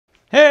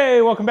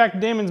Hey, welcome back to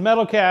Damon's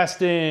Metal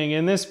Casting.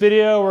 In this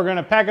video, we're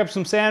gonna pack up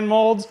some sand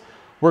molds.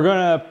 We're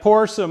gonna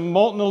pour some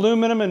molten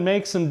aluminum and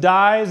make some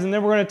dies, and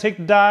then we're gonna take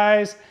the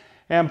dies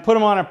and put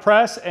them on a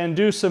press and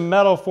do some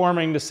metal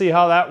forming to see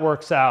how that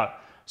works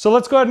out. So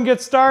let's go ahead and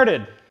get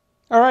started.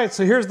 All right,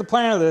 so here's the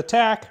plan of the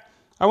attack.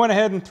 I went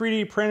ahead and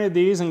 3D printed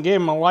these and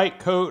gave them a light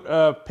coat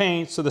of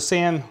paint so the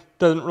sand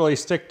doesn't really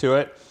stick to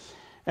it.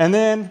 And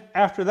then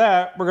after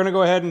that, we're gonna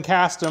go ahead and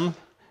cast them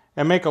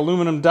and make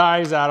aluminum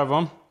dies out of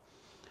them.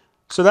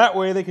 So that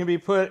way they can be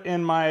put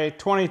in my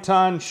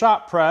 20-ton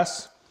shop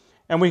press,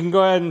 and we can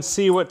go ahead and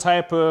see what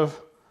type of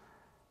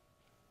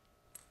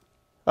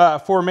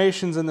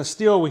formations in the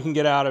steel we can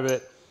get out of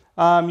it.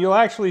 You'll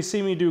actually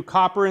see me do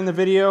copper in the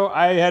video.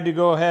 I had to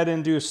go ahead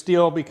and do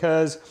steel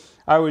because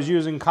I was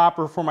using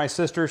copper for my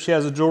sister. She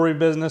has a jewelry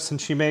business and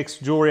she makes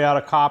jewelry out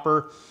of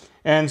copper.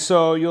 And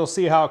so you'll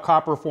see how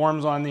copper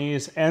forms on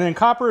these. And then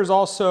copper is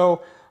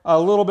also a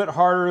little bit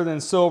harder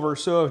than silver.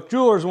 So if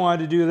jewelers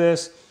wanted to do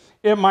this,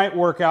 it might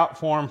work out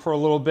for them for a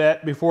little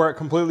bit before it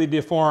completely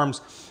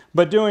deforms.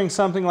 But doing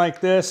something like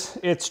this,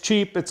 it's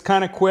cheap, it's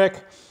kind of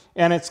quick,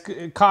 and it's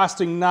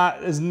costing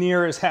not as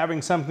near as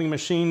having something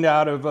machined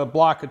out of a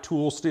block of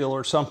tool steel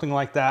or something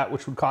like that,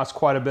 which would cost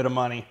quite a bit of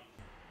money.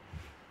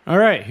 All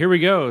right, here we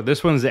go.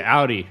 This one's the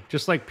Audi.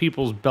 Just like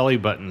people's belly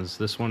buttons,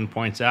 this one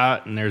points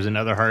out and there's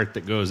another heart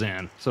that goes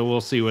in. So we'll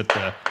see what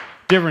the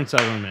difference of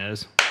them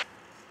is.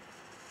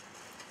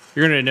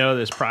 You're gonna know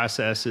this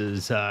process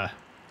is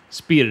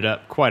speeded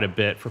up quite a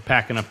bit for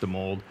packing up the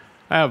mold.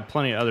 I have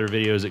plenty of other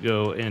videos that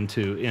go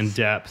into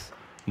in-depth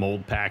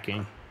mold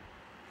packing.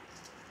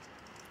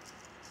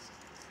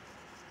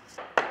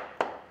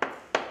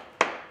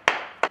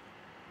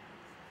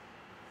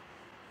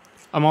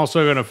 I'm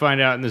also going to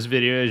find out in this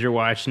video as you're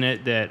watching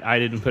it that I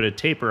didn't put a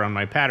taper on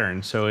my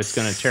pattern, so it's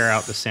going to tear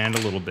out the sand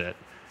a little bit.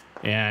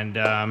 And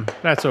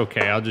that's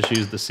okay, I'll just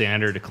use the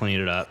sander to clean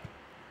it up.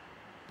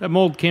 That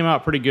mold came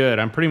out pretty good.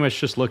 I'm pretty much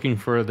just looking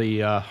for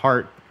the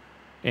heart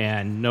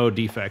and no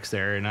defects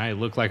there, and I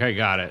look like I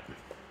got it.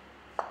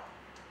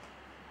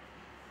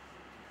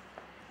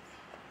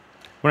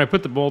 When I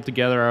put the mold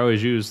together, I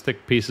always use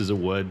thick pieces of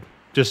wood,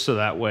 just so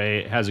that way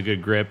it has a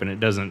good grip and it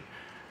doesn't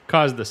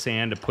cause the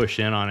sand to push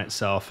in on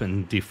itself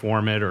and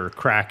deform it or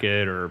crack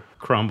it or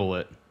crumble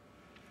it.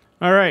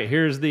 All right,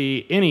 here's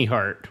the innie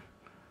heart.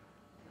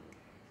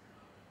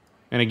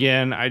 And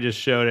again, I just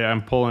showed it.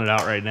 I'm pulling it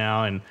out right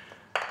now, and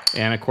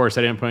of course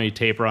I didn't put any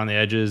taper on the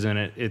edges, and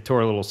it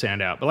tore a little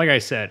sand out. But like I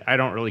said, I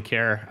don't really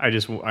care.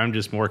 I'm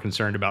just more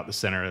concerned about the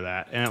center of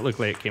that, and it looked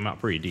like it came out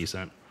pretty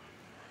decent.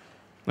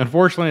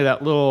 Unfortunately,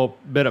 that little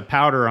bit of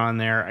powder on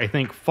there, I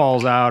think,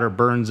 falls out or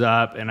burns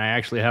up, and I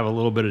actually have a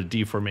little bit of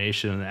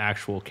deformation in the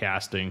actual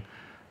casting.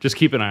 Just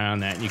keep an eye on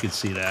that, and you can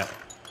see that.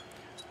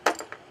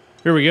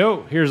 Here we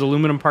go. Here's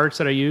aluminum parts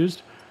that I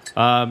used.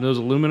 Those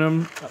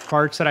aluminum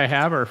parts that I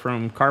have are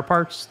from car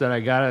parts that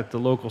I got at the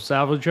local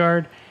salvage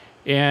yard.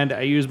 And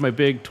I used my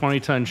big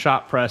 20-ton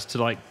shop press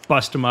to like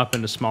bust them up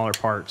into smaller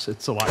parts.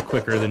 It's a lot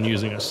quicker than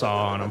using a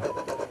saw on them.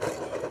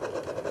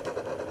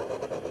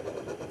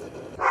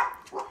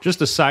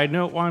 Just a side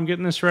note while I'm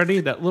getting this ready,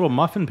 that little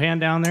muffin pan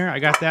down there, I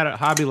got that at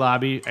Hobby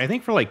Lobby, I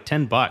think for like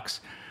 10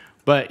 bucks.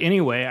 But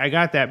anyway, I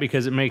got that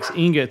because it makes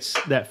ingots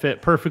that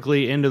fit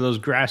perfectly into those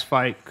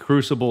graphite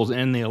crucibles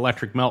in the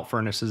electric melt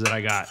furnaces that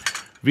I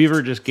got.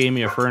 Beaver just gave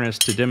me a furnace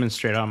to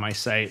demonstrate on my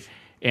site.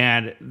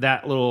 And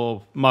that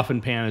little muffin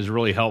pan is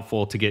really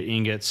helpful to get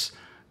ingots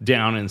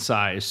down in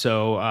size.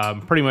 So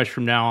pretty much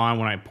from now on,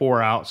 when I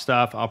pour out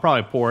stuff, I'll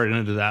probably pour it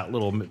into that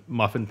little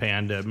muffin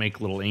pan to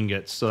make little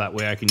ingots, so that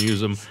way I can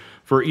use them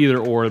for either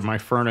or my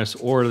furnace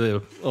or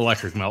the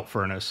electric melt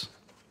furnace.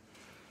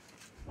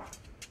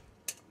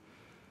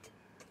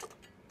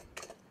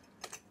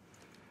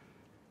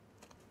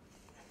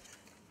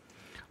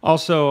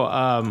 Also,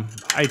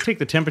 I take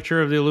the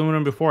temperature of the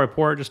aluminum before I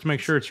pour it just to make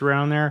sure it's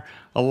around there.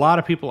 A lot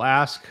of people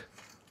ask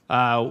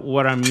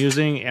what I'm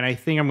using, and I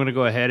think I'm going to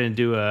go ahead and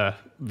do a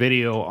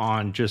video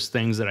on just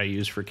things that I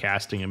use for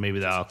casting, and maybe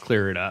that'll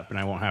clear it up, and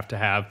I won't have to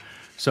have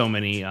so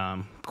many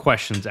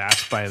questions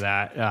asked by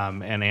that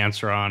and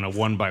answer on a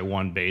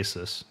one-by-one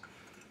basis.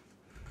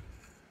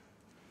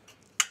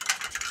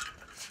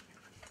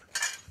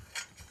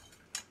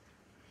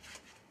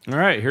 All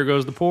right, here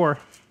goes the pour.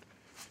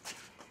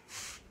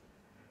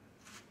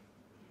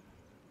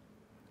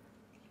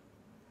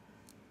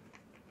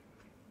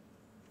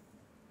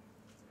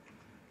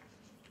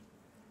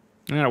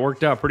 Yeah, it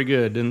worked out pretty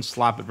good. Didn't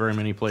slop it very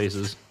many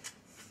places.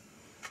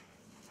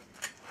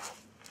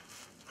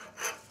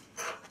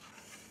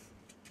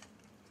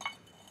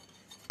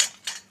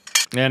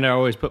 And I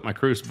always put my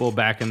crucible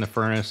back in the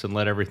furnace and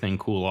let everything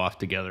cool off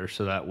together,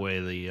 so that way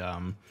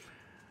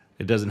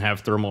it doesn't have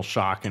thermal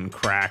shock and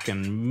crack,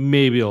 and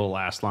maybe it'll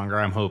last longer.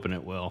 I'm hoping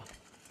it will.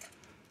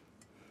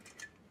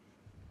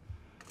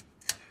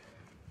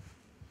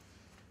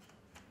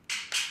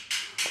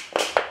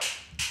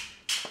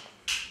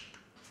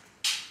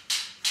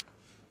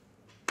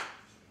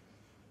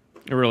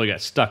 It really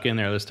got stuck in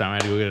there this time. I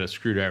had to go get a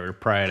screwdriver to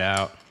pry it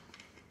out.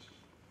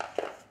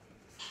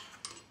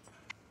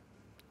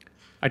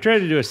 I tried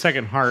to do a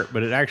second heart,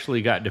 but it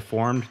actually got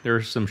deformed.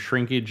 There's some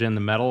shrinkage in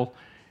the metal.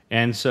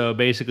 And so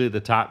basically the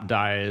top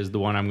die is the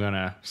one I'm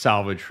gonna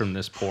salvage from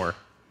this pour.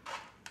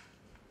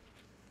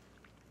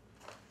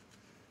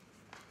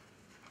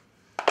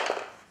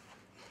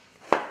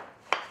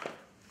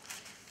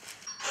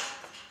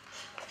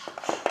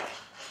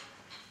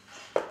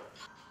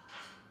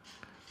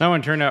 That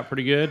one turned out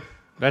pretty good.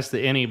 That's the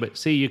innie, but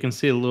see, you can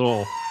see a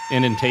little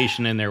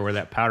indentation in there where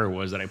that powder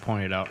was that I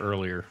pointed out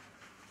earlier.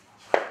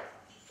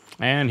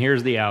 And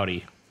here's the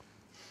outie.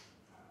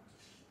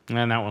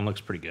 And that one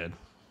looks pretty good.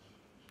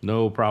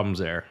 No problems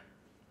there.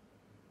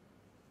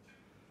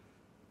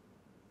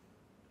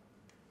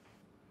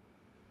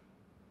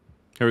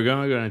 Here we go,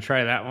 I'm gonna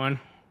try that one.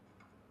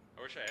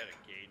 I wish I had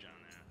a gauge on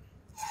that.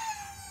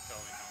 Tell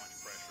me how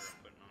much pressure I'm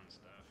putting on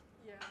stuff.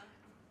 Yeah.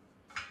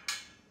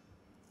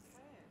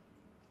 Okay.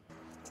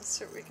 Let's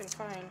see what we can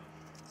find.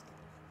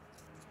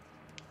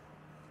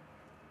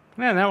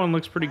 Man, that one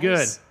looks pretty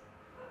Nice.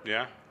 good.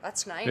 Yeah.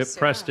 That's nice. It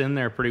pressed in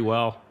there pretty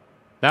well.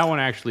 That one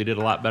actually did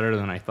a lot better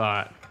than I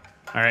thought.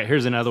 All right,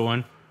 here's another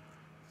one.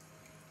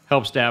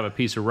 Helps to have a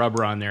piece of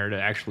rubber on there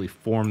to actually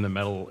form the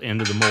metal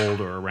into the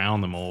mold or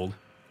around the mold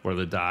or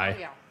the die. Oh,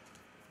 yeah.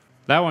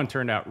 That one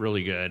turned out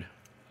really good.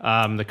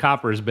 The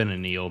copper has been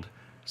annealed,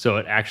 so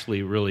it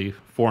actually really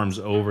forms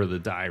over the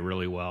die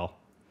really well.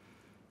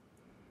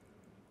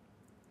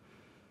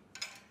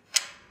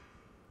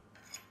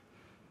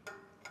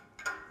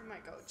 We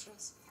might go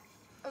just...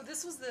 Oh,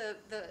 this was the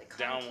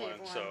Down concave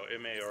one, so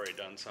it may have already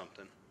done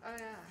something. Oh,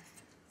 yeah.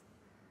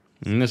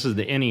 And this is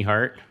the innie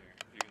heart,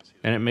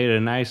 and it made a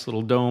nice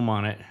little dome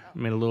on it.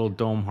 Made a little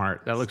dome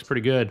heart. That looks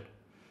pretty good.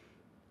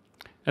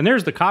 And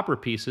there's the copper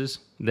pieces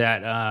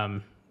that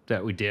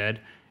that we did,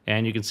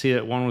 and you can see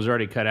that one was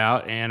already cut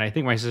out, and I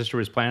think my sister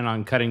was planning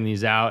on cutting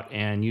these out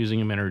and using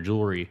them in her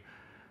jewelry.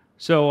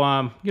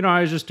 So, you know,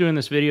 I was just doing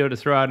this video to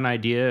throw out an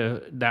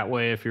idea. That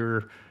way, if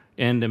you're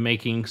into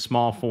making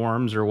small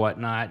forms or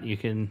whatnot, you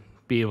can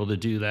be able to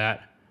do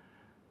that.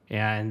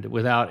 And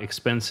without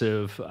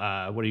expensive,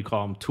 what do you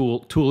call them,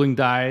 tooling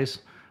dies,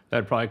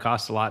 that'd probably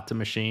cost a lot to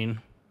machine.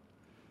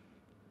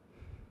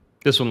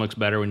 This one looks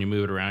better when you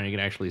move it around. You can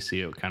actually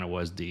see it kind of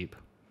was deep.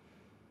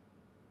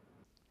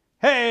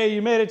 Hey,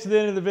 you made it to the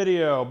end of the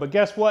video, but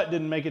guess what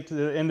didn't make it to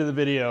the end of the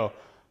video?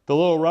 The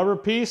little rubber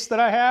piece that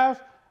I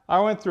have, I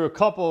went through a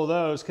couple of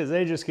those because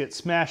they just get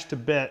smashed to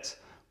bits.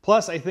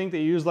 Plus, I think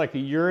they use like a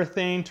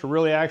urethane to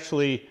really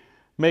actually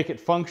make it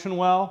function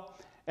well.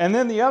 And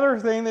then the other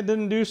thing that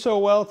didn't do so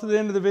well to the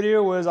end of the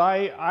video was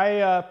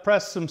I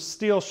pressed some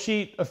steel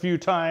sheet a few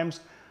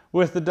times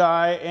with the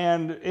die,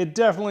 and it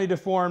definitely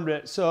deformed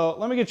it. So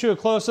let me get you a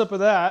close-up of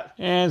that.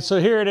 And so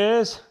here it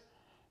is.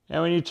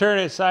 And when you turn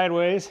it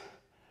sideways,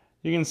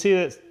 you can see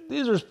that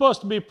these are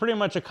supposed to be pretty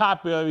much a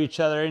copy of each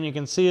other, and you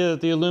can see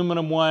that the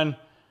aluminum one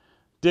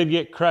did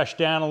get crushed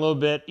down a little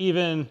bit,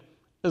 even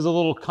as a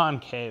little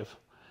concave.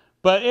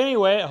 But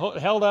anyway,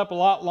 it held up a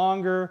lot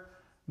longer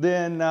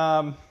than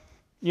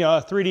you know,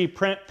 a 3D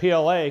print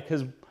PLA,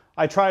 because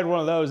I tried one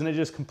of those and it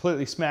just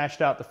completely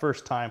smashed out the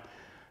first time.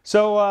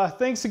 So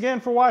thanks again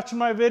for watching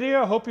my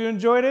video. Hope you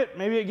enjoyed it.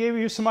 Maybe it gave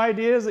you some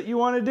ideas that you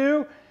want to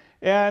do.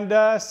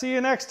 And see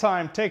you next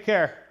time. Take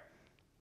care.